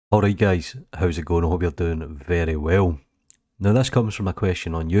Alright guys, how's it going? I hope you're doing very well. Now this comes from a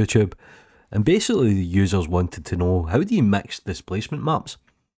question on YouTube, and basically the users wanted to know, how do you mix displacement maps?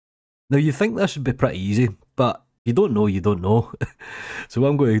 Now you think this would be pretty easy, but you don't know, you don't know. So what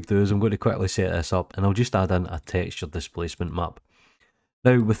I'm going to do is I'm going to quickly set this up and I'll just add in a texture displacement map.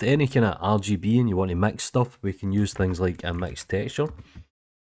 Now with any kind of RGB and you want to mix stuff, we can use things like a mixed texture.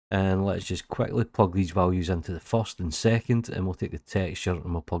 And let's just quickly plug these values into the first and second, and we'll take the texture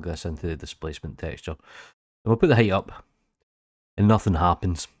and we'll plug this into the displacement texture. And we'll put the height up, and nothing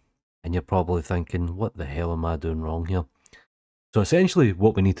happens. And you're probably thinking, what the hell am I doing wrong here? So essentially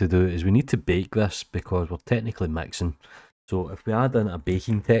what we need to do is we need to bake this because we're technically mixing. So if we add in a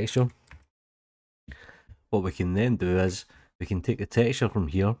baking texture, what we can then do is we can take the texture from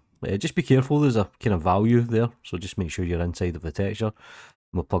here. Just be careful, there's a kind of value there, so just make sure you're inside of the texture.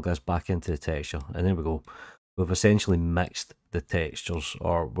 We'll plug this back into the texture, and there we go. We've essentially mixed the textures,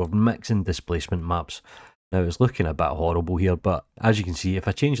 or we're mixing displacement maps. Now it's looking a bit horrible here, but as you can see, if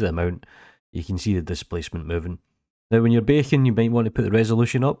I change the amount, you can see the displacement moving. Now when you're baking, you might want to put the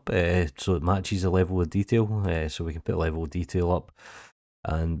resolution up, so it matches the level of detail, so we can put level of detail up,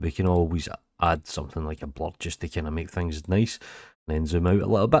 and we can always add something like a blur just to kind of make things nice, and then zoom out a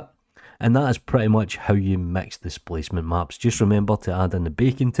little bit. And that is pretty much how you mix displacement maps. Just remember to add in the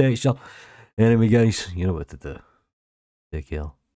baking texture. Anyway guys, you know what to do. Take care.